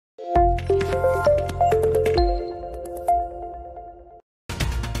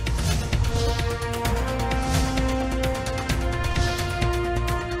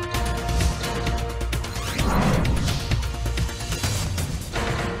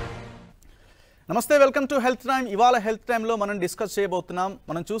నమస్తే, welcome to health time. ఇవాళ health టైంలో మనం డిస్కస్ చేయబోతున్నాం.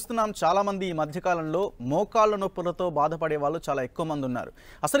 మనం చూస్తున్నాం చాలామంది ఈ మధ్యకాలంలో మోకాళ్ళ నొప్పులతో బాధపడే వాళ్ళు చాలా ఎక్కువ మంది ఉన్నారు.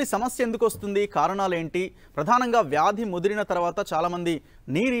 అసలు ఈ సమస్య ఎందుకు వస్తుంది, కారణాలు ఏంటి? ప్రధానంగా వ్యాధి ముదిరిన తర్వాత చాలామంది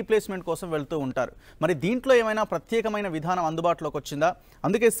నీ రీప్లేస్మెంట్ కోసం వెళ్తూ ఉంటారు. మరి దీంట్లో ఏమైనా ప్రత్యేకమైన విధానం అందుబాటులోకి వచ్చిందా?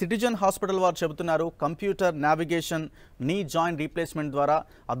 అందుకే సిటిజన్ హాస్పిటల్ వారు చెబుతున్నారు computer navigation knee joint replacement ద్వారా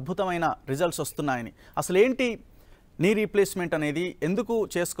అద్భుతమైన రిజల్ట్స్ వస్తున్నాయని. అసలు ఏంటి నీ రీప్లేస్మెంట్ అనేది, ఎందుకు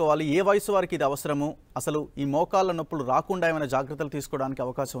చేసుకోవాలి, ఏ వయసు వారికి ఇది అవసరము, అసలు ఈ మోకాళ్ళ నొప్పులు రాకుండా ఏమైనా జాగ్రత్తలు తీసుకోవడానికి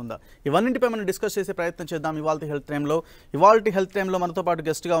అవకాశం ఉందా? ఇవన్నింటిపై మనం డిస్కస్ చేసే ప్రయత్నం చేద్దాం ఇవాళ హెల్త్ టైంలో. హెల్త్ టైంలో మనతో పాటు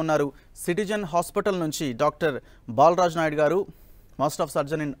గెస్ట్గా ఉన్నారు సిటిజన్ హాస్పిటల్ నుంచి డాక్టర్ బాలరాజు నాయుడు గారు, master of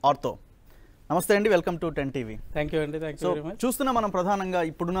surgeon in ortho. నమస్తే అండి, welcome to 10 TV. Thank you అండి. సో చూస్తున్నా మనం ప్రధానంగా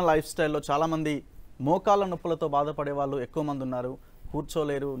ఇప్పుడున్న లైఫ్ స్టైల్లో చాలామంది మోకాళ్ళ నొప్పులతో బాధపడే వాళ్ళు ఎక్కువ మంది ఉన్నారు.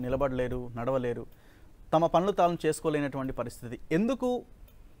 కూర్చోలేరు, నిలబడలేరు, నడవలేరు, తమ పనులు తాను చేసుకోలేనటువంటి పరిస్థితి. ఎందుకు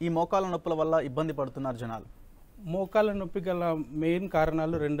ఈ మోకాళ్ళ నొప్పుల వల్ల ఇబ్బంది పడుతున్నారు జనాలు? మోకాళ్ళ నొప్పి గల మెయిన్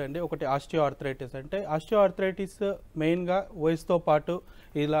కారణాలు రెండు అండి. ఒకటి ఆస్టియో ఆర్థరైటిస్. అంటే ఆస్టియో ఆర్థరైటిస్ మెయిన్గా వయసుతో పాటు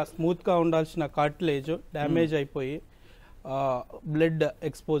ఇలా స్మూత్గా ఉండాల్సిన కార్టిలేజ్ డ్యామేజ్ అయిపోయి బ్లడ్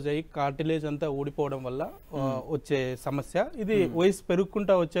ఎక్స్పోజ్ అయ్యి కార్టిలేజ్ అంతా ఊడిపోవడం వల్ల వచ్చే సమస్య. ఇది వయసు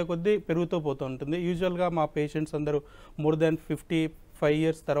పెరుగుకుంటూ వచ్చే కొద్దీ పెరుగుతూ పోతూ ఉంటుంది. యూజువల్గా మా పేషెంట్స్ అందరూ మోర్ దాన్ 55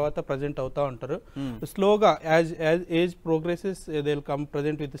 years తర్వాత ప్రజెంట్ అవుతూ ఉంటారు. స్లోగా as age progresses they will come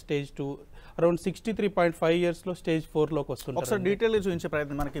present with stage 2. Around 63.5 years లో స్టేజ్ 4 లోకి వస్తుంది. ఒకసారి డీటెయిల్ చూపించే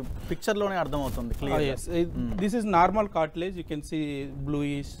ప్రయత్నం, మనకి పిక్చర్ లోనే అర్థమవుతుంది. This is normal cartilage. You can see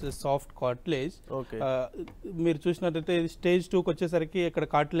bluish soft cartilage. మీరు చూసినట్లయితే స్టేజ్ 2కి వచ్చేసరికి ఇక్కడ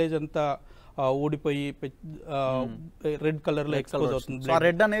కార్టిలేజ్ అంతా ఊడిపోయి రెడ్ కలర్ లో ఎక్స్పోజ్ అవుతుంది.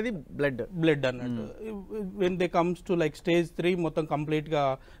 రెడ్ అనేది బ్లడ్ అన్నట్టు. When they comes to like stage 3 మొత్తం కంప్లీట్ గా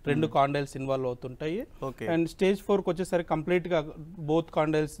రెండు కాండైల్స్ ఇన్వాల్వ్ అవుతుంటాయి. అండ్ స్టేజ్ 4కి వచ్చేసరికి కంప్లీట్ గా both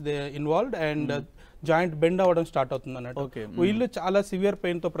కాండైల్స్ they involved and joint bend అవ్వడం స్టార్ట్ అవుతుంది అన్నట్టు. వీళ్ళు చాలా సివియర్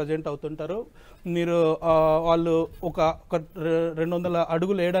పెయిన్ తో ప్రజెంట్ అవుతుంటారు. మీరు వాళ్ళు ఒక 200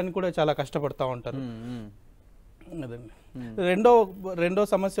 అడుగులు వేయడానికి కూడా చాలా కష్టపడతా ఉంటారు. అదండి. రెండో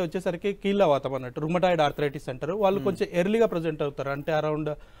సమస్య వచ్చేసరికి కీళ్ళవాతం అన్నట్టు, రుమటాయిడ్ ఆర్థరైటిస్ అంటారు. వాళ్ళు కొంచెం ఎర్లీగా ప్రజెంట్ అవుతారు. అంటే అరౌండ్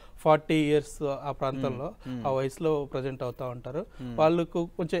 40 years ఆ ప్రాంతంలో ఆ వయసులో ప్రజెంట్ అవుతా ఉంటారు. వాళ్ళకు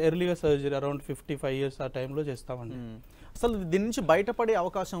కొంచెం ఎర్లీగా సర్జరీ అరౌండ్ 55 years ఆ టైంలో చేస్తామండి. అసలు దీని నుంచి బయటపడే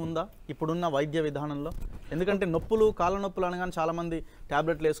అవకాశం ఉందా ఇప్పుడున్న వైద్య విధానంలో? ఎందుకంటే నొప్పులు, కాళ్ళ నొప్పులు అనగానే చాలా మంది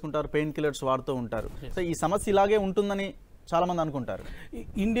టాబ్లెట్లు వేసుకుంటారు, పెయిన్ కిల్లర్స్ వాడుతూ ఉంటారు. సో ఈ సమస్య ఇలాగే ఉంటుందని చాలా మంది అనుకుంటారు.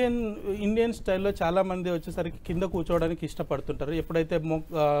 ఇండియన్ స్టైల్లో చాలా మంది వచ్చేసరికి కింద కూర్చోవడానికి ఇష్టపడుతుంటారు. ఎప్పుడైతే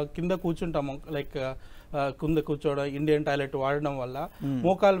కింద కూర్చుంటామో లైక్ కింద కూర్చోవడం, ఇండియన్ టాయిలెట్ వాడడం వల్ల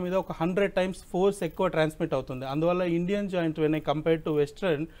మోకాల మీద ఒక 100 times ఫోర్స్ ఎక్కువ ట్రాన్స్మిట్ అవుతుంది. అందువల్ల Indian joint when compared to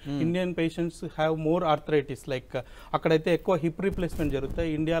western, Indian patients have more arthritis. Like అక్కడైతే ఎక్కువ హిప్ రీప్లేస్మెంట్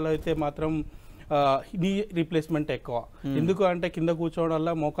జరుగుతాయి, ఇండియాలో అయితే మాత్రం నీ రీప్లేస్మెంట్ ఎక్కువ. ఎందుకు అంటే కింద కూర్చోవడం వల్ల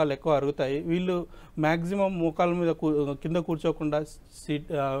మోకాలు ఎక్కువ అరుగుతాయి. వీళ్ళు మ్యాక్సిమం మోకాల మీద కింద కూర్చోకుండా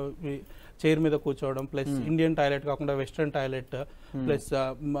చైర్ మీద కూర్చోవడం, ప్లస్ ఇండియన్ టాయిలెట్ కాకుండా వెస్ట్రన్ టాయిలెట్, ప్లస్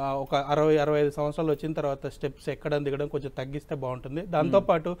ఒక 60-65 సంవత్సరాలు వచ్చిన తర్వాత స్టెప్స్ ఎక్కడం దిగడం కొంచెం తగ్గిస్తే బాగుంటుంది.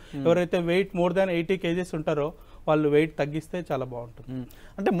 దాంతోపాటు ఎవరైతే వెయిట్ మోర్ దాన్ 80 kgs ఉంటారో వాళ్ళు వెయిట్ తగ్గిస్తే చాలా బాగుంటుంది.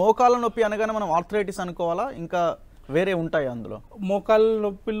 అంటే మోకాళ్ళ నొప్పి అనగానే మనం ఆర్థరైటిస్ అనుకోవాలా, ఇంకా వేరే ఉంటాయి అందులో? మోకాళ్ళ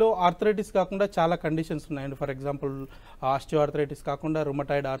నొప్పిలో ఆర్థరైటిస్ కాకుండా చాలా కండిషన్స్ ఉన్నాయండి. ఫర్ ఎగ్జాంపుల్ ఆస్టియో ఆర్థరైటిస్ కాకుండా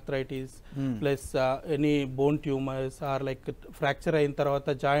rheumatoid arthritis, plus any bone tumours are like fracture అయిన తర్వాత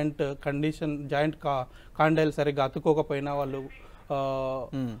జాయింట్ కండిషన్, జాయింట్ కాండైల్ సరిగ్గా అతుక్కోకపోయినా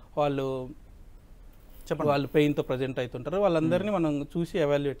వాళ్ళు పెయిన్తో ప్రజెంట్ అవుతుంటారు. వాళ్ళందరినీ మనం చూసి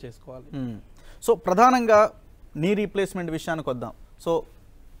ఎవాల్యుయేట్ చేసుకోవాలి. సో ప్రధానంగా నీ రీప్లేస్మెంట్ విషయానికి వద్దాం. సో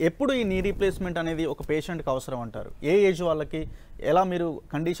ఎప్పుడు ఈ నీ రీప్లేస్మెంట్ అనేది ఒక పేషెంట్కి అవసరం అంటారు? ఏ ఏజ్ వాళ్ళకి, ఎలా మీరు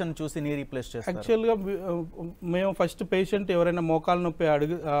కండిషన్ చూసి నీ రీప్లేస్ చేస్తారు? యాక్చువల్గా మేము ఫస్ట్ పేషెంట్ ఎవరైనా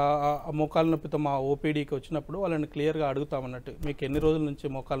మోకాళ్ళ నొప్పితో మా ఓపీడీకి వచ్చినప్పుడు వాళ్ళని క్లియర్గా అడుగుతామన్నట్టు, మీకు ఎన్ని రోజుల నుంచి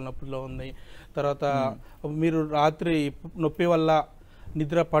మోకాళ్ళ నొప్పిలో ఉంది, తర్వాత మీరు రాత్రి నొప్పి వల్ల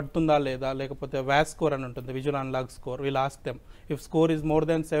నిద్ర పడుతుందా లేదా, లేకపోతే వ్యాస్ స్కోర్ అని ఉంటుంది, visual analogue score. Wheel ask them if score is more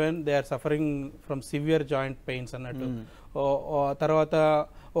than 7 they are suffering from severe joint pains అన్నట్టు. తర్వాత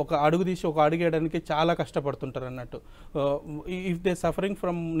ఒక అడుగు తీసి ఒక అడుగు వేయడానికి చాలా కష్టపడుతుంటారు అన్నట్టు. If they suffering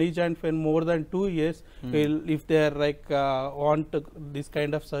from knee joint pain more than 2 years, if they are like want this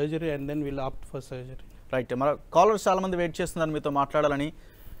kind of surgery and then will opt for surgery. Right. మన కాలర్స్ చాలా మంది వెయిట్ చేస్తున్నారు మీతో మాట్లాడాలని.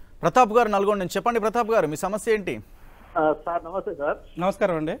 ప్రతాప్ గారు నల్గొండ నుంచి. చెప్పండి ప్రతాప్ గారు, మీ సమస్య ఏంటి? సార్ నమస్తే సార్.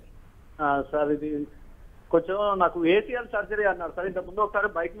 నమస్కారం అండి. సార్ ఇది కొంచెం నాకు ఏసీఎల్ సర్జరీ అన్నారు సార్. ఇంత ముందు ఒకసారి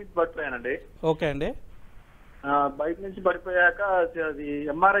బైక్ నుంచి పడిపోయానండి. ఓకే అండి. బైక్ నుంచి పడిపోయాక అది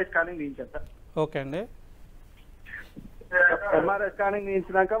ఎంఆర్ఐ స్కానింగ్ తీయించాను సార్. ఓకే అండి. ఎంఆర్ఐ స్కానింగ్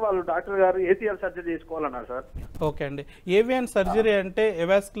తీయించినాక వాళ్ళు డాక్టర్ గారు ఏసీఎల్ సర్జరీ చేసుకోవాలన్నారు సార్. ఓకే అండి. ఏవియన్ సర్జరీ అంటే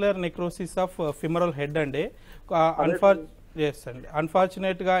avascular necrosis of femoral head అండి. ఎస్ అండి.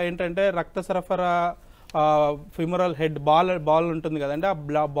 అన్ఫార్చునేట్గా ఏంటంటే రక్త సరఫరా ఫిమరల్ హెడ్ బాల్ ఉంటుంది కదండి,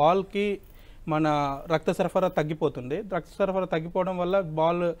 ఆ బాల్కి మన రక్త సరఫరా తగ్గిపోతుంది. రక్త సరఫరా తగ్గిపోవడం వల్ల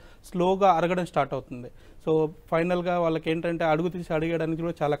బాల్ స్లోగా అరగడం స్టార్ట్ అవుతుంది. సో ఫైనల్గా వాళ్ళకి ఏంటంటే అడుగు తీసి అడిగడానికి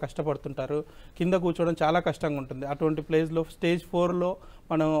కూడా చాలా కష్టపడుతుంటారు. కింద కూర్చోవడం చాలా కష్టంగా ఉంటుంది. అటువంటి ప్లేస్లో స్టేజ్ 4లో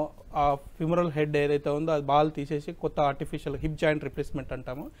మనం ఆ ఫిమరల్ హెడ్ ఏదైతే ఉందో అది బాల్ తీసేసి కొత్త ఆర్టిఫిషియల్ హిప్ జాయింట్ రిప్లేస్మెంట్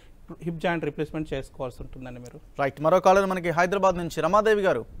అంటాము, హిప్ జాయింట్ రిప్లేస్మెంట్ చేసుకోవాల్సి ఉంటుందండి మీరు. రైట్. మరో కాలర్ మనకి హైదరాబాద్ నుంచి రమాదేవి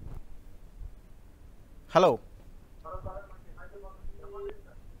గారు. హలో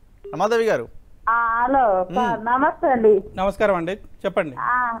రమాదేవి గారు. హలో సార్, నమస్తే అండి. నమస్కారం అండి, చెప్పండి.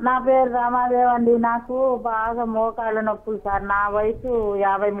 నా పేరు రమాదేవి అండి. నాకు బాగా మోకాళ్ళ నొప్పులు సార్. నా వయసు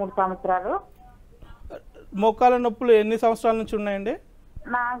 53 సంవత్సరాలు. మోకాళ్ళ నొప్పులు ఎన్ని సంవత్సరాల నుంచి ఉన్నాయండి?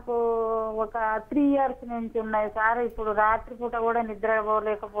 నాకు ఒక 3 years నుంచి ఉన్నాయి సార్. ఇప్పుడు రాత్రిపూట కూడా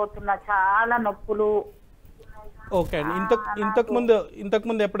నిద్రపోలేకపోతున్నా, చాలా నొప్పులు. ఓకే అండి.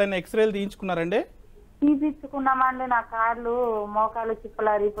 ఇంతకుముందు ఎప్పుడైనా ఎక్స్రేలు తీయించుకున్నారండి? తీపించుకున్నామండి. నా కాళ్ళు మోకాలు చిప్పలు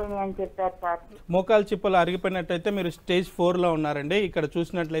అరిగిపోయినాయి అని చెప్పారు సార్. మోకాలు చిప్పలు అరిగిపోయినట్టయితే మీరు స్టేజ్ 4లో ఉన్నారండి. ఇక్కడ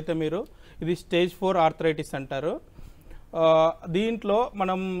చూసినట్లయితే మీరు ఇది స్టేజ్ 4 ఆర్థరైటిస్ అంటారు. దీంట్లో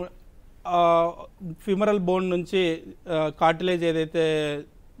మనం ఫిమరల్ బోన్ నుంచి కార్టిలేజ్ ఏదైతే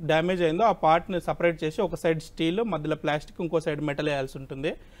డ్యామేజ్ అయిందో ఆ పార్ట్ని సపరేట్ చేసి ఒక సైడ్ స్టీల్, మధ్యలో ప్లాస్టిక్, ఇంకో సైడ్ మెటల్ వేయాల్సి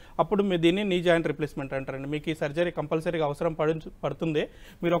ఉంటుంది. అప్పుడు మీరు దీన్ని నీ జాయింట్ రిప్లేస్మెంట్ అంటారండి. మీకు ఈ సర్జరీ కంపల్సరీగా అవసరం పడుతుంది.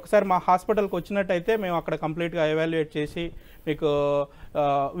 మీరు ఒకసారి మా హాస్పిటల్కి వచ్చినట్టయితే మేము అక్కడ కంప్లీట్గా ఎవాల్యుయేట్ చేసి మీకు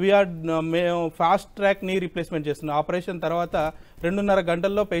మేము ఫాస్ట్ ట్రాక్ నీ రీప్లేస్మెంట్ చేస్తున్నాం. ఆపరేషన్ తర్వాత 2.5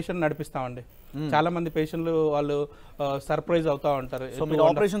 గంటల్లో పేషెంట్ నడిపిస్తామండి. చాలా మంది పేషెంట్లు వాళ్ళు సర్ప్రైజ్ అవుతా ఉంటారు. సో మీరు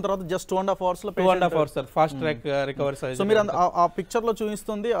ఆపరేషన్ తర్వాత జస్ట్ 2.5 hours లో 2.5 hours sir fast track recovery surgery. So మీరు ఆ పిక్చర్ లో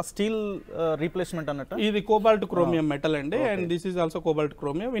చూపిస్తుంది ఆ స్టీల్ రీప్లేస్మెంట్ అన్నట్టు. ఇది కోబాల్ట్ క్రోమియం మెటల్ అండి, and this is also cobalt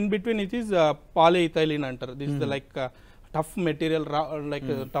chromium. In between it is పాలిఇథైలిన్ అంటారు. This is like tough material, like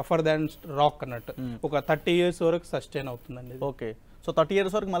టఫర్ than rock అన్నట్టు. ఒక 30 years వరకు సస్టైన్ అవుతుందండి. ఓకే. సో 30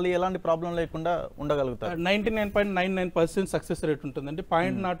 years వరకు మళ్ళీ ఎలాంటి ప్రాబ్లం లేకుండా ఉండగలుగుతారు. 99.99% సక్సెస్ రేట్ ఉంటుందండి.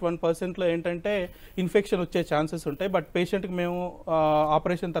 0.01%లో ఏంటంటే ఇన్ఫెక్షన్ వచ్చే ఛాన్సెస్ ఉంటాయి. బట్ పేషెంట్కి మేము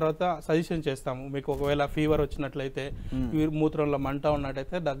ఆపరేషన్ తర్వాత సజెషన్ చేస్తాము. మీకు ఒకవేళ ఫీవర్ వచ్చినట్లయితే, మూత్రంలో మంట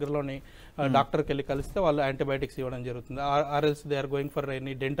ఉన్నట్టయితే దగ్గరలోని డాక్టర్కి వెళ్ళి కలిస్తే వాళ్ళు యాంటీబయాటిక్స్ ఇవ్వడం జరుగుతుంది. ఆర్ఎల్స్ they are going for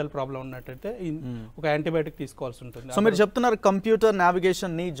any dental problem ఉన్నట్టయితే ఒక యాంటీబయాటిక్ తీసుకోవాల్సి ఉంటుంది. సో మీరు చెప్తున్నారు computer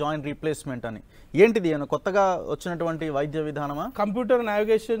navigation knee joint replacement అని. ఏంటిది కొత్తగా వచ్చినటువంటి వైద్య విధానమా? కంప్యూటర్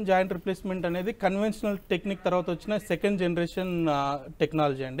నావిగేషన్ జాయింట్ రిప్లేస్మెంట్ అనేది కన్వెన్షనల్ టెక్నిక్ తర్వాత వచ్చిన 2nd generation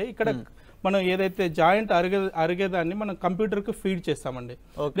టెక్నాలజీ అండి. ఇక్కడ మనం ఏదైతే జాయింట్ అరిగేదాన్ని మనం కంప్యూటర్కి ఫీడ్ చేస్తామండి.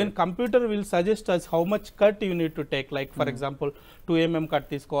 Then computer will suggest us how much cut you need to take. Like for example 2 mm cut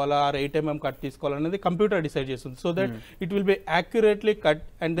తీసుకోవాలా, 8 mm కట్ తీసుకోవాలా అనేది కంప్యూటర్ డిసైడ్ చేస్తుంది. So that it will be accurately cut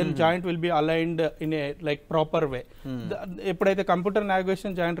and then joint will be aligned in a like proper way. ఎప్పుడైతే computer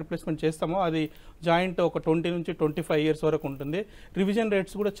navigation joint replacement చేస్తామో అది joint ఒక 20 నుంచి 25 years వరకు ఉంటుంది. రివిజన్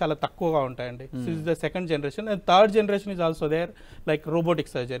రేట్స్ కూడా చాలా తక్కువగా ఉంటాయండి. This is the 2nd generation. And 3rd generation is also there, like robotic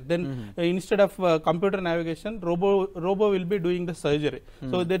surgery. Then instead of computer navigation, robo will be doing the surgery.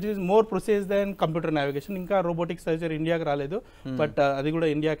 So that is more precise than computer navigation. ఇంకా robotic surgery ఇండియాకి రాలేదు, but అది కూడా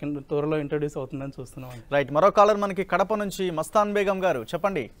ఇండియాకి త్వరలో introduce అవుతుందని చూస్తున్నాం. Right. మరో కాలర్ మనకి కడప నుంచి మస్తాన్ బేగం గారు.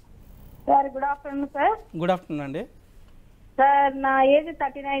 చెప్పండి sir. Good afternoon sir. Good afternoon అండి. సార్ నా ఏజ్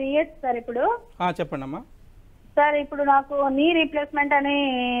 39 years సార్. ఇప్పుడు చెప్పండి అమ్మా. సార్ ఇప్పుడు నాకు నీ రీప్లేస్మెంట్ అని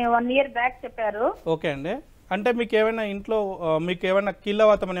 1 year బ్యాక్ చెప్పారు. ఓకే అండి. అంటే మీకు ఏమైనా ఇంట్లో మీకు ఏమైనా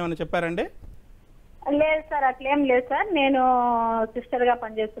కీళ్ళవాతం అని ఏమైనా చెప్పారండి? లేదు సార్, అట్లేం లేదు సార్. నేను సిస్టర్ గా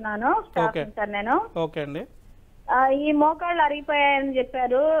పనిచేస్తున్నాను. సార్ నేను. ఓకే అండి. ఈ మోకాళ్ళు అరిగిపోయాయని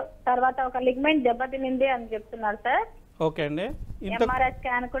చెప్పారు. తర్వాత ఒక లిగ్మెంట్ దెబ్బతినింది అని చెప్తున్నారు సార్. ఓకే అండి. ఎంఆర్ఐ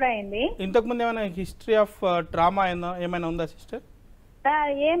స్కాన్ కూడా అయింది. ఇంతకుముందు ఏమైనా హిస్టరీ ఆఫ్ ట్రామా ఏమైనా ఉందా సిస్టర్?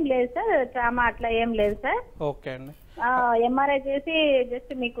 ఏం లేదు సార్, ట్రామా అట్లా ఏం లేదు సార్. ఓకే అండి. ఎంఆర్ఐ చేసి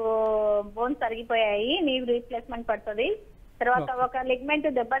జస్ట్ మీకు బోన్స్ అరిగిపోయాయి, నీ రీప్లేస్మెంట్ పడుతుంది. తర్వాత ఒక లిగ్మెంట్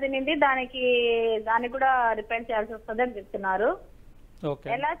దెబ్బతినింది, దాన్ని కూడా రిపేర్ చేయాల్సి వస్తుంది అని చెప్తున్నారు.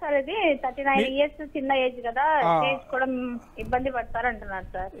 ఎలా సార్ ఇది? 39 years చిన్న ఏజ్ కదా, ఏజ్ కూడా ఇబ్బంది పడతారు అంటున్నారు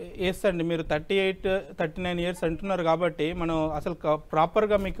సార్. ఎస్ అండి, మీరు 39 years అంటున్నారు కాబట్టి మనం అసలు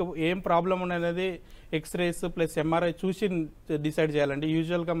ప్రాపర్గా మీకు ఏం ప్రాబ్లం అనేది ఎక్స్రేస్ ప్లస్ ఎంఆర్ఐ చూసి డిసైడ్ చేయాలండి.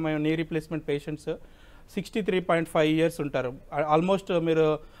 యూజువల్గా మేము నీ రీప్లేస్మెంట్ పేషెంట్స్ 63.5 years ఉంటారు. ఆల్మోస్ట్ మీరు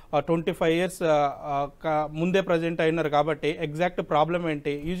 25 years ముందే ప్రజెంట్ అయినారు కాబట్టి ఎగ్జాక్ట్ ప్రాబ్లం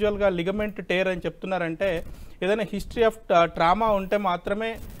ఏంటి, యూజువల్గా లిగమెంట్ టేర్ అని చెప్తున్నారంటే ఏదైనా హిస్టరీ ఆఫ్ ట్రామా ఉంటే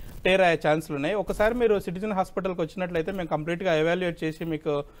మాత్రమే టేర్ అయ్యే ఛాన్సులు ఉన్నాయి. ఒకసారి మీరు సిటిజన్ హాస్పిటల్కి వచ్చినట్లయితే మేము కంప్లీట్గా ఎవాల్యుయేట్ చేసి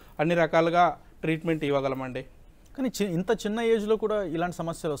మీకు అన్ని రకాలుగా ట్రీట్మెంట్ ఇవ్వగలమండి. కానీ ఇంత చిన్న ఏజ్లో కూడా ఇలాంటి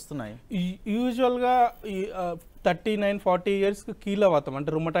సమస్యలు వస్తున్నాయి. యూజువల్గా 39-40 ఇయర్స్కి కీలవాతం అంటే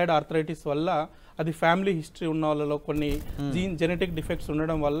రుమటాయిడ్ ఆర్థరైటిస్ వల్ల అది ఫ్యామిలీ హిస్టరీ ఉన్న వాళ్ళలో కొన్ని జెనెటిక్ డిఫెక్ట్స్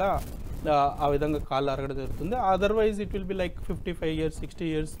ఉండడం వల్ల ఆ విధంగా కాళ్ళు అరగడం జరుగుతుంది. Otherwise it will be like 55 years 60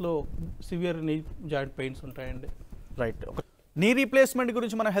 yearsలో severe knee joint pains ఉంటాయండి. రైట్. నీ రీప్లేస్మెంట్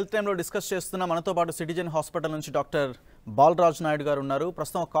గురించి మనం హెల్త్ టైంలో డిస్కస్ చేస్తున్నాం. మనతో పాటు సిటిజన్ హాస్పిటల్ నుంచి డాక్టర్ బాలరాజు నాయుడు గారు ఉన్నారు.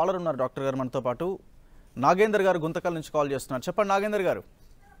 ప్రస్తుతం ఒక కాలర్ ఉన్నారు డాక్టర్ గారు మనతో పాటు. నాగేందర్ గారు గుంతకల్ నుంచి కాల్ చేస్తున్నారు. చెప్పండి నాగేందర్ గారు.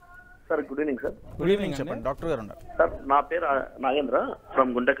 Sir good evening sir. Good evening. చెప్పండి డాక్టర్ గారు ఉన్నారు. సార్ నా పేరు నాగేంద్ర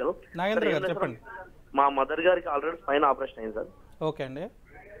ఫ్రమ్ గుంటకల్. నాగేంద్ర గారు చెప్పండి. మా మదర్ గారికి ఆల్రెడీ స్పైన్ ఆపరేషన్ అయింది సార్. ఓకే అండి.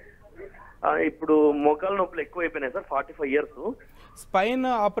 ఇప్పుడు మోకాలు నొప్పులు ఎక్కువ అయిపోయినాయి sir. 45 years. Spine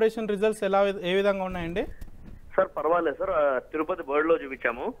operation results ఏ విధంగా ఉన్నాయండి? సార్ పర్వాలేదు సార్, తిరుపతి బర్డ్ లో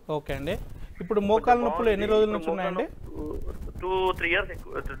చూపించాము. ఓకే అండి. ఇప్పుడు మోకాలు నొప్పులు ఎన్ని రోజుల నుంచి ఉన్నాయండి? 2-3 years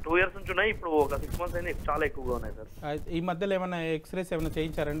 2 years నుంచి ఉన్నాయి. ఇప్పుడు ఒక 6 months అయినా చాలా ఎక్కువగా ఉన్నాయి సార్. ఈ మధ్యలో ఏమైనా ఎక్స్రేస్ ఏమైనా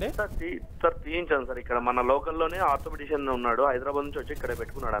చేయించారండి? Sir తీయించాను sir. ఇక్కడ మన లోకల్లోనే ఆర్థోపెడిషియన్ ఉన్నాడు, హైదరాబాద్ నుంచి వచ్చి ఇక్కడ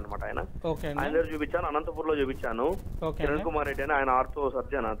పెట్టుకున్నాడు అనమాట ఆయన. ఆయన దగ్గర చూపించాను, అనంతపూర్ లో చూపించాను. కిరణ్ కుమార్ రెడ్డి అని ఆయన ఆర్థో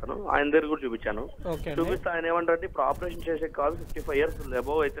సర్జన్ అతను, ఆయన దగ్గర కూడా చూపించాను. చూపిస్తే ఆయన ఏమంటారు, ఇప్పుడు ఆపరేషన్ చేసే కాదు 55 years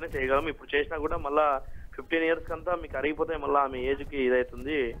అబోవ్ అయితేనే చేయగలం, ఇప్పుడు చేసినా కూడా మళ్ళీ 15 years కంతా మీకు అరిగిపోతే మళ్ళీ ఆమె ఏజ్కి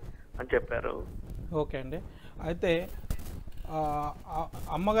ఇదవుతుంది అని చెప్పారు. ఓకే అండి. అయితే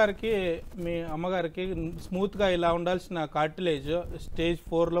మీ అమ్మగారికి స్మూత్గా ఇలా ఉండాల్సిన కార్టిలేజ్ స్టేజ్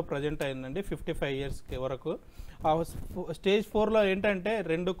 4లో ప్రజెంట్ అయిందండి 55 years వరకు. స్టేజ్ 4లో ఏంటంటే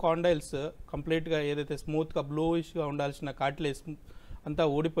 2 కాండైల్స్ కంప్లీట్గా ఏదైతే స్మూత్గా బ్లూయిష్గా ఉండాల్సిన కార్టిలేజ్ అంతా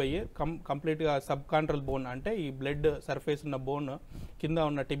ఊడిపోయి కంప్లీట్గా సబ్ కాంట్రల్ బోన్ అంటే ఈ బ్లడ్ సర్ఫేస్ ఉన్న బోన్ కింద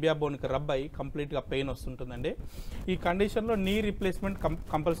ఉన్న టిబియా బోన్కి రబ్ అయ్యి కంప్లీట్గా పెయిన్ వస్తుంటుందండి. ఈ కండిషన్లో నీ రీప్లేస్మెంట్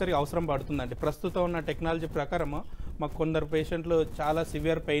కంపల్సరీ అవసరం పడుతుందండి. ప్రస్తుతం ఉన్న టెక్నాలజీ ప్రకారం మాకు కొందరు పేషెంట్లు చాలా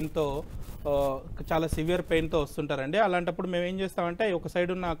సివియర్ పెయిన్తో వస్తుంటారండి. అలాంటప్పుడు మేము ఏం చేస్తామంటే ఒక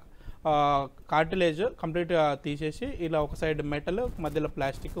సైడ్ ఉన్న కార్టిలేజ్ కంప్లీట్గా తీసేసి ఇలా ఒక సైడ్ మెటల్ మధ్యలో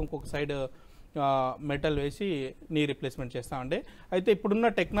ప్లాస్టిక్ ఇంకొక సైడ్ మెటల్ వేసి నీ రీప్లేస్మెంట్ చేస్తామండి. అయితే ఇప్పుడున్న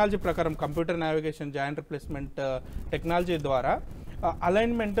టెక్నాలజీ ప్రకారం computer navigation joint replacement technology ద్వారా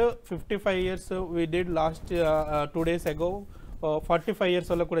alignment 55 years we did last 2 days ago 45 years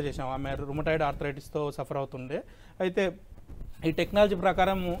వల్ల కూడా చేసాం. ఆమె రుమటాయిడ్ ఆర్థరైటిస్తో సఫర్ అవుతుండే. అయితే ఈ టెక్నాలజీ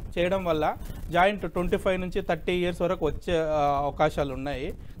ప్రకారం చేయడం వల్ల జాయింట్ 25 నుంచి 30 years వరకు వచ్చే అవకాశాలు ఉన్నాయి.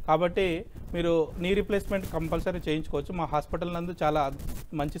 కాబట్టి మీరు నీ రీప్లేస్మెంట్ కంపల్సరీ చేయించుకోవచ్చు. మా హాస్పిటల్ నందు చాలా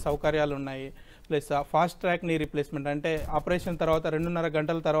మంచి సౌకర్యాలు ఉన్నాయి. Plus fast track knee replacement అంటే ఆపరేషన్ తర్వాత 2.5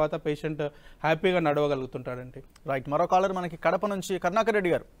 గంటల తర్వాత పేషెంట్ హ్యాపీగా నడవగలుగుతుంటాడండి. రైట్. మరో కాలర్ మనకి కడప నుంచి కరుణాకర్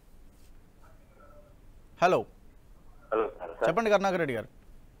రెడ్డి గారు. హలో చెప్పండి కరుణాకర్ రెడ్డి గారు.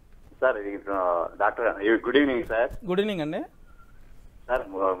 Sir doctor good evening sir. Good evening అండి. సార్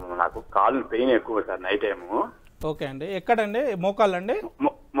నాకు కాళ్ళు పెయిన్ ఎక్కువ సార్ నైట్ టైము. ఓకే అండి. ఎక్కడండి? మోకాళ్ళండి?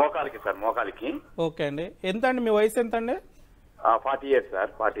 మోకాలికి సార్, మోకాలికి. ఓకే అండి. ఎంత అండి మీ వయసు ఎంత అండి? 40 years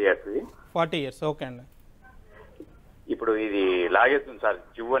sir. 40 years. 40 years. Okay అండి. ఇప్పుడు ఇది లాగేస్తుంది సార్,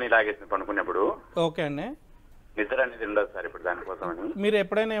 చివ్వని లాగేస్తుంది పనుకున్నప్పుడు. ఓకే అండి. నిద్ర అనేది ఉండదు సార్ ఇప్పుడు దానికోసం అని. మీరు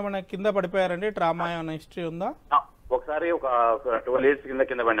ఎప్పుడైనా ఏమైనా కింద పడిపోయారండి? ట్రామా ఏమైనా హిస్టరీ ఉందా? ఒకసారి ఒక 12 years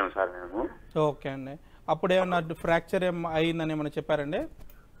కింద పడినాము సార్ మేము. ఓకే అండి. అప్పుడు ఏమన్నా ఫ్రాక్చర్ అయిందని ఏమైనా చెప్పారండి?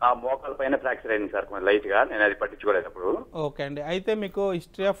 మోకాల పైన ఫ్రాక్చర్ అయింది సార్ కొంచెం లైట్ గా, నేను అది పట్టించుకోలేదు అప్పుడు. ఓకే అండి. అయితే మీకు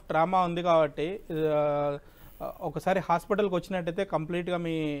హిస్టరీ ఆఫ్ ట్రామా ఉంది కాబట్టి ఒకసారి హాస్పిటల్కి వచ్చినట్టయితే కంప్లీట్గా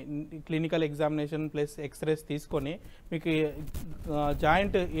మీ క్లినికల్ ఎగ్జామినేషన్ ప్లస్ ఎక్స్రేస్ తీసుకొని మీకు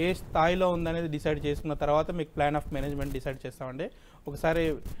జాయింట్ ఏ స్థాయిలో ఉందనేది డిసైడ్ చేసుకున్న తర్వాత మీకు ప్లాన్ ఆఫ్ మేనేజ్మెంట్ డిసైడ్ చేస్తామండి. ఒకసారి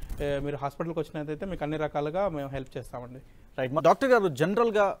మీరు హాస్పిటల్కి వచ్చినట్టయితే మీకు అన్ని రకాలుగా మేము హెల్ప్ చేస్తామండి. రైట్. డాక్టర్ గారు,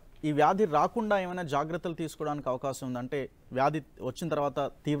 జనరల్గా ఈ వ్యాధి రాకుండా ఏమైనా జాగ్రత్తలు తీసుకోవడానికి అవకాశం ఉంది? అంటే వ్యాధి వచ్చిన తర్వాత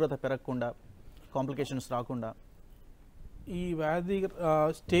తీవ్రత పెరగకుండా, కాంప్లికేషన్స్ రాకుండా? ఈ వ్యాధి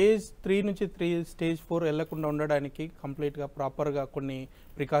స్టేజ్ 3 నుంచి స్టేజ్ 4 వెళ్లకుండా ఉండడానికి కంప్లీట్గా ప్రాపర్గా కొన్ని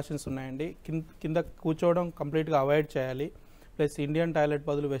ప్రికాషన్స్ ఉన్నాయండి. కింద కూర్చోవడం కంప్లీట్గా అవాయిడ్ చేయాలి. ప్లస్ ఇండియన్ టాయిలెట్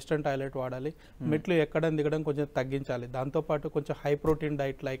బదులు వెస్ట్రన్ టాయిలెట్ వాడాలి. మెట్లు ఎక్కడం దిగడం కొంచెం తగ్గించాలి. దాంతోపాటు కొంచెం high protein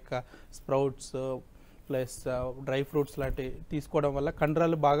diet like sprouts plus dry fruits లాంటివి తీసుకోవడం వల్ల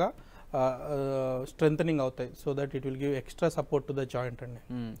కండరాలు బాగా స్ట్రెంథనింగ్ అవుతాయి. So that it will give extra support to the joint అండి.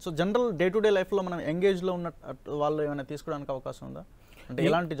 So general day to day లైఫ్లో మనం ఎంగేజ్లో ఉన్న వాళ్ళు ఏమైనా తీసుకోవడానికి అవకాశం ఉందా? అంటే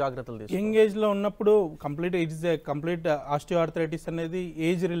ఎలాంటి జాగ్రత్తలు తీసుకోవాలి? ఎంగేజ్లో ఉన్నప్పుడు కంప్లీట్ ఆస్టియోఆర్థరైటిస్ అనేది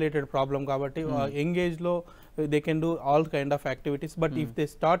ఏజ్ రిలేటెడ్ ప్రాబ్లం కాబట్టి ఎంగేజ్లో they can do all kind of activities, but if they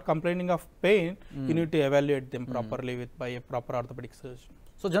start complaining of pain, you need to evaluate them properly by a proper orthopedic surgeon.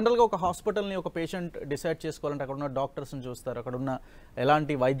 So జనరల్గా ఒక హాస్పిటల్ని ఒక patient decide చేసుకోవాలంటే అక్కడ ఉన్న డాక్టర్స్ని చూస్తారు, అక్కడ ఉన్న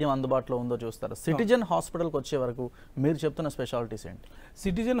ఎలాంటి వైద్యం అందుబాటులో ఉందో చూస్తారు. సిటిజన్ హాస్పిటల్కి వచ్చే వరకు మీరు చెప్తున్న స్పెషాలిటీస్ ఏంటి?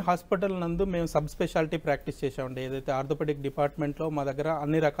 సిటిజన్ హాస్పిటల్ నందు మేము సబ్ స్పెషాలిటీ ప్రాక్టీస్ చేసామండి. ఏదైతే ఆర్థోపెడిక్ డిపార్ట్మెంట్లో మా దగ్గర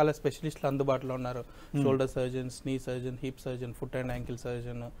అన్ని రకాల స్పెషలిస్టులు అందుబాటులో ఉన్నారు. షోల్డర్ సర్జన్స్, నీ surgeon, hip surgeon, foot and ankle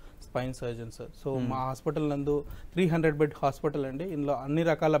surgeon, spine surgeons. So మా హాస్పిటల్ నందు 300 బెడ్ హాస్పిటల్ అండి. ఇందులో అన్ని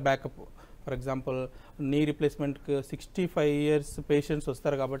రకాల బ్యాకప్, ఫర్ ఎగ్జాంపుల్ నీ రిప్లేస్మెంట్కి 65 ఇయర్స్ పేషెంట్స్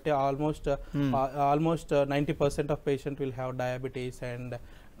వస్తారు కాబట్టి almost 90% of patient will have diabetes and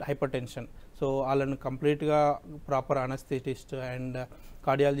hyper tension. So వాళ్ళని కంప్లీట్గా proper anaesthetist and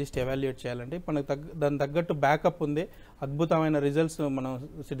cardiologist evaluate చేయాలంటే మనకు దాని తగ్గట్టు బ్యాకప్ ఉంది. అద్భుతమైన రిజల్ట్స్ మనం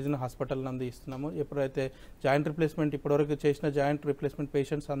సిటిజన్ హాస్పిటల్ నందు ఇస్తున్నాము. ఎప్పుడైతే జాయింట్ రిప్లేస్మెంట్ ఇప్పటివరకు చేసిన జాయింట్ రిప్లేస్మెంట్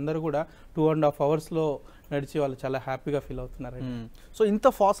పేషెంట్స్ అందరూ కూడా 2.5 అవర్స్లో నడిచి వాళ్ళు చాలా హ్యాపీగా ఫీల్ అవుతున్నారు. సో ఇంత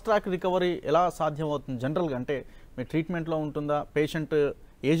ఫాస్ట్ ట్రాక్ రికవరీ ఎలా సాధ్యం అవుతుంది జనరల్గా? అంటే మీ ట్రీట్మెంట్లో ఉంటుందా, పేషెంట్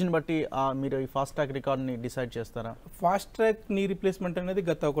ఏజ్ని బట్టి మీరు ఈ ఫాస్ట్ ట్రాక్ రికార్డ్ని డిసైడ్ చేస్తారా? ఫాస్ట్ ట్రాక్ నీ రిప్లేస్మెంట్ అనేది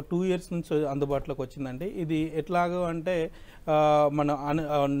గత ఒక 2 ఇయర్స్ నుంచి అందుబాటులోకి వచ్చిందండి. ఇది ఎట్లాగో అంటే మన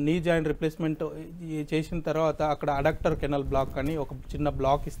నీ జాయింట్ రిప్లేస్మెంట్ చేసిన తర్వాత అక్కడ అడక్టర్ కెనల్ బ్లాక్ అని ఒక చిన్న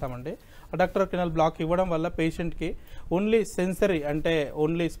బ్లాక్ ఇస్తామండి. అడక్టర్ కెనల్ బ్లాక్ ఇవ్వడం వల్ల పేషెంట్కి ఓన్లీ సెన్సరీ అంటే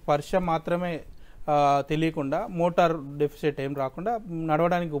ఓన్లీ స్పర్శ మాత్రమే తెలియకుండా మోటార్ డెఫిసిట్ ఏం రాకుండా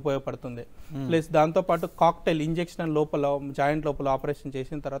నడవడానికి ఉపయోగపడుతుంది. ప్లస్ దాంతోపాటు కాక్టైల్ ఇంజెక్షన్ లోపల జాయింట్ లోపల ఆపరేషన్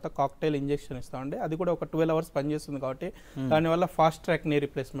చేసిన తర్వాత కాక్టైల్ ఇంజెక్షన్ ఇస్తామండి. అది కూడా ఒక 12 అవర్స్ పనిచేస్తుంది కాబట్టి దానివల్ల fast track knee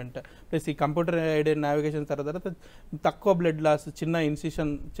replacement plus ఈ కంప్యూటర్ ఎయిడెడ్ నావిగేషన్ తర్వాత తక్కువ బ్లడ్ లాస్, చిన్న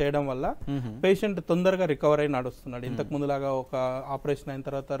ఇన్సిషన్ చేయడం వల్ల పేషెంట్ తొందరగా రికవర్ అయి నడుస్తున్నాడు. ఇంతకు ముందులాగా ఒక ఆపరేషన్ అయిన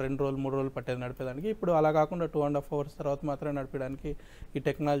తర్వాత 2 రోజులు 3 రోజులు పట్టేది నడిపేదానికి ఇప్పుడు అలా కాకుండా 2.5 అవర్స్ తర్వాత మాత్రమే నడిపేయడానికి ఈ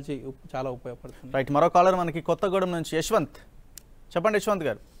టెక్నాలజీ చాలా ఉపయోగపడుతుంది. రైట్, మరో కాలర్ మనకి కొత్తగూడెం నుంచి యశ్వంత్. చెప్పండి యశ్వంత్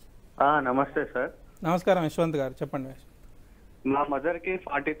గారు. నమస్తే సార్. నమస్కారం యశ్వంత్ గారు, చెప్పండి. మా మదర్ కి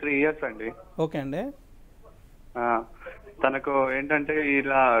 43 ఇయర్స్ అండి. ఓకే అండి. తనకు ఏంటంటే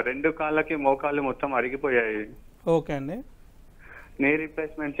ఇలా 2 కాళ్ళకి మోకాళ్ళు మొత్తం అరిగిపోయాయి. ఓకే అండి. నీ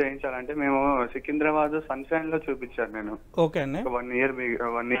రీప్లేస్మెంట్ చేయించాలంటే మేము సికింద్రాబాద్ సన్షైన్ లో చూపించాను నేను. ఓకే అండి. 1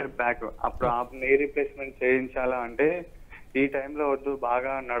 ఇయర్ బ్యాక్. అప్పుడు ఆ నీ రీప్లేస్మెంట్ చేయించాలా అంటే ఈ టైంలో వద్దు,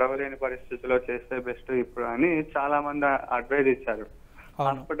 బాగా నడవలేని పరిస్థితిలో చేస్తే బెస్ట్ ఇప్పుడు అని చాలా మంది అడ్వైజ్ ఇచ్చారు.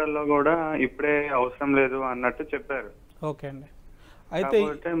 హాస్పిటల్లో కూడా ఇప్పుడే అవసరం లేదు అన్నట్టు చెప్పారు. ఓకే అండి.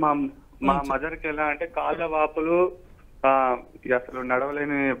 అయితే మా మదర్ కి ఎలా అంటే కాళ్ళ వాపులు అసలు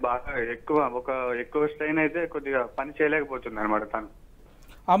నడవలేని బాగా ఎక్కువ స్ట్రెయిన్ అయితే కొద్దిగా పని చేయలేకపోతుంది అనమాట తను.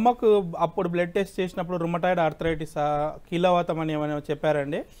 అమ్మకు అప్పుడు బ్లడ్ టెస్ట్ చేసినప్పుడు రుమటాయిడ్ ఆర్థరైటిస్, కీలవాతం అని ఏమైనా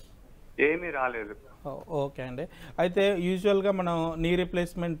చెప్పారండి? ఏమీ రాలేదు. ఓకే అండి. అయితే యూజువల్గా మనం నీ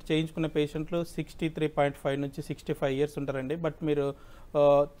రీప్లేస్మెంట్ చేయించుకునే పేషెంట్లు 63.5 నుంచి 65 ఇయర్స్ ఉంటారండి. బట్ మీరు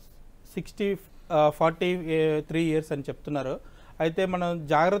 43 ఇయర్స్ అని చెప్తున్నారు. అయితే మనం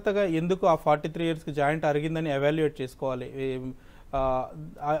జాగ్రత్తగా ఎందుకు ఆ 43 ఇయర్స్కి జాయింట్ అరిగిందని ఎవాల్యుయేట్ చేసుకోవాలి.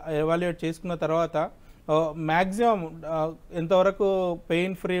 ఎవాల్యుయేట్ చేసుకున్న తర్వాత మ్యాక్సిమం ఎంతవరకు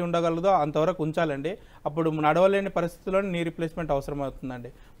పెయిన్ ఫ్రీ ఉండగలదో అంతవరకు ఉంచాలండి. అప్పుడు నడవలేని పరిస్థితుల్లో నీ రీప్లేస్మెంట్ అవసరం అవుతుందండి.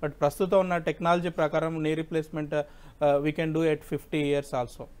 బట్ ప్రస్తుతం ఉన్న టెక్నాలజీ ప్రకారం knee replacement we can do at 50 years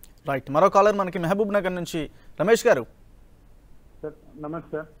also. Right, మరో కాలర్ మనకి మహబూబ్ నగర్ నుంచి రమేష్ గారు. సార్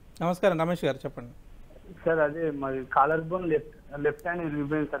నమస్తే సార్. నమస్కారం రమేష్ గారు, చెప్పండి. సార్ అదే మరి కాలర్ బోన్ లెఫ్ట్ హ్యాండ్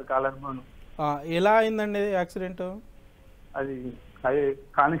ఇరిగిపోయింది సార్. కాలర్ బోన్ ఎలా అయిందండి యాక్సిడెంట్? అది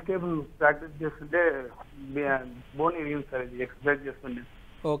కానిస్టేబుల్ ప్రాక్టీస్ చేస్తుంటే బోన్ ఇరిగింది సార్. ఇది ఎక్సర్సైజ్ చేస్తుండే.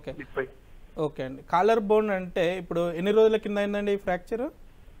 ఓకే ఓకే అండి. కాలర్ బోన్ అంటే ఇప్పుడు ఎన్ని రోజుల కింద అయిందండి ఫ్రాక్చర్?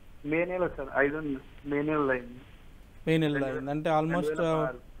 మే నెల సార్. మే నెలలో అయింది. మే నెలలో అయింది అంటే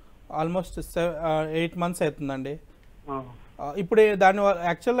ఆల్మోస్ట్ 8 మంత్స్ అవుతుందండి. ఇప్పుడు దాని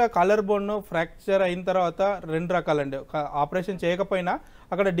యాక్చువల్గా కాలర్ బోన్ ఫ్రాక్చర్ అయిన తర్వాత 2 రకాలండి. ఆపరేషన్ చేయకపోయినా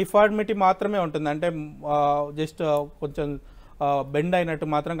అక్కడ డిఫార్మిటీ మాత్రమే ఉంటుంది, అంటే జస్ట్ కొంచెం బెండ్ అయినట్టు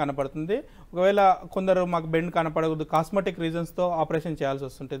మాత్రం కనపడుతుంది. ఒకవేళ కొందరు మాకు బెండ్ కనపడకూడదు, కాస్మెటిక్ రీజన్స్తో ఆపరేషన్ చేయాల్సి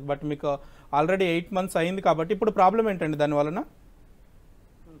వస్తుంటుంది. బట్ మీకు ఆల్రెడీ 8 మంత్స్ అయింది కాబట్టి ఇప్పుడు ప్రాబ్లం ఏంటండి దానివలన?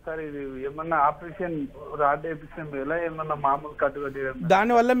 సార్ ఇది ఏమన్నా ఆపరేషన్ రాడ్ వేయించడం ఎలా ఏమన్నా మామూలు కట్టుకట్టి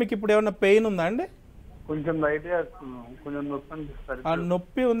దానివల్ల మీకు ఇప్పుడు ఏమన్నా పెయిన్ ఉందా అండి? కొంచెం లైట్గా కొంచెం నొప్పి అనిపిస్తారు.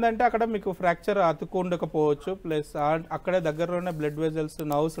 నొప్పి ఉందంటే అక్కడ మీకు ఫ్రాక్చర్ అతుక్కుండకపోవచ్చు. ప్లస్ అక్కడే దగ్గరలోనే బ్లడ్ వెజల్స్,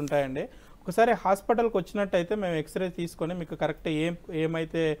 నర్వ్స్ ఉంటాయండి. ఒకసారి హాస్పిటల్కి వచ్చినట్టయితే మేము ఎక్స్రే తీసుకొని మీకు కరెక్ట్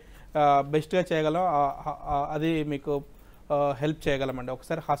ఏమైతే బెస్ట్గా చేయగలం అది మీకు హెల్ప్ చేయగలమండి.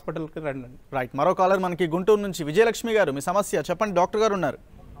 ఒకసారి హాస్పిటల్కి రండి. రైట్, మరో కాలర్ మనకి గుంటూరు నుంచి విజయలక్ష్మి గారు. మీ సమస్య చెప్పండి, డాక్టర్ గారు ఉన్నారు.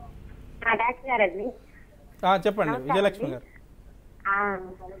 చెప్పండి విజయలక్ష్మి గారు.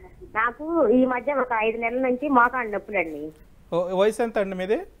 నాకు ఈ మధ్య ఒక 5 నెలల నుంచి మోకాళ్ళ నొప్పులండి. వయసు ఎంత అండి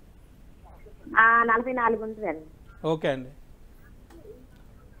మీది? 44 ఉంటుందండి. ఓకే అండి.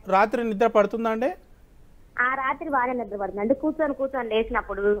 రాత్రి నిద్ర పడుతుందా అండి? రాత్రి బాగా నిద్ర పడుతుంది అంటే కూర్చొని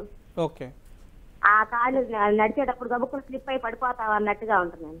లేచినప్పుడు ఓకే ఆ కాళ్ళు నడిచేటప్పుడు గబుక్కులు స్లిప్ అయి పడిపోతావు అన్నట్టుగా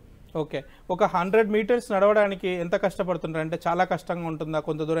ఉంటుందండి. ఓకే. ఒక 100 మీటర్స్ నడవడానికి ఎంత కష్టపడుతుంటారు? అంటే చాలా కష్టంగా ఉంటుందా?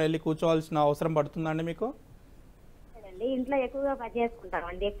 కొంత దూరం వెళ్ళి కూర్చోవాల్సిన అవసరం పడుతుందా అండి మీకు? ఇంట్లో ఎక్కువగా పని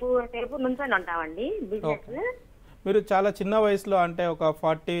చేసుకుంటామండి, ఎక్కువ సేపు నుంచొని ఉంటామండి బిజినెస్. మీరు చాలా చిన్న వయసులో అంటే ఒక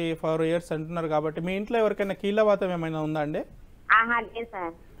 44 ఇయర్స్ అంటున్నారు కాబట్టి మీ ఇంట్లో ఎవరికైనా కీళ్ళవాతం ఏమైనా ఉందా అండి? లేదు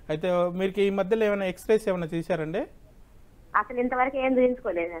సార్. అయితే మీరు ఈ మధ్యలో ఏమైనా ఎక్స్రేస్ ఏమైనా తీశారండి? అసలు ఇంతవరకు ఏం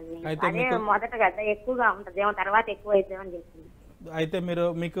చూపించుకోలేదండి. అదే మొదటగా ఎక్కువగా ఉంటుంది, తర్వాత ఎక్కువ అవుతామని చెప్పింది. అయితే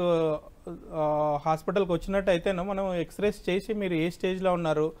మీకు హాస్పిటల్కి వచ్చినట్టు అయితేనో మనం ఎక్స్రేస్ చేసి మీరు ఏ స్టేజ్లో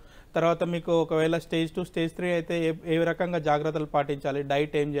ఉన్నారు, తర్వాత మీకు ఒకవేళ స్టేజ్ 2 స్టేజ్ 3 అయితే ఏ రకంగా జాగ్రత్తలు పాటించాలి,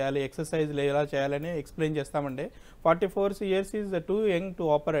 డైట్ ఏం చేయాలి, ఎక్సర్సైజ్లు ఎలా చేయాలని ఎక్స్ప్లెయిన్ చేస్తామండి. 44 years is two young to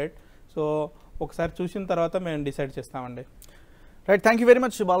operate. So ఒకసారి చూసిన తర్వాత మేము డిసైడ్ చేస్తామండి. Right, thank you very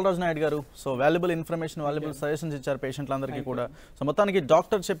much Balaraju Naidu గారు. So valuable information, valuable suggestions ఇచ్చారు పేషెంట్లందరికీ కూడా. సో మొత్తానికి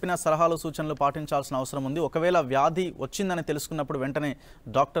డాక్టర్ చెప్పిన సలహాలు సూచనలు పాటించాల్సిన అవసరం ఉంది. ఒకవేళ వ్యాధి వచ్చిందని తెలుసుకున్నప్పుడు వెంటనే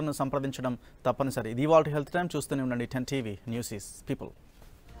డాక్టర్ను సంప్రదించడం తప్పనిసరి. ఇది ఇవాల్టి హెల్త్ టైం. చూస్తూనే ఉండండి 10 TV. News is people.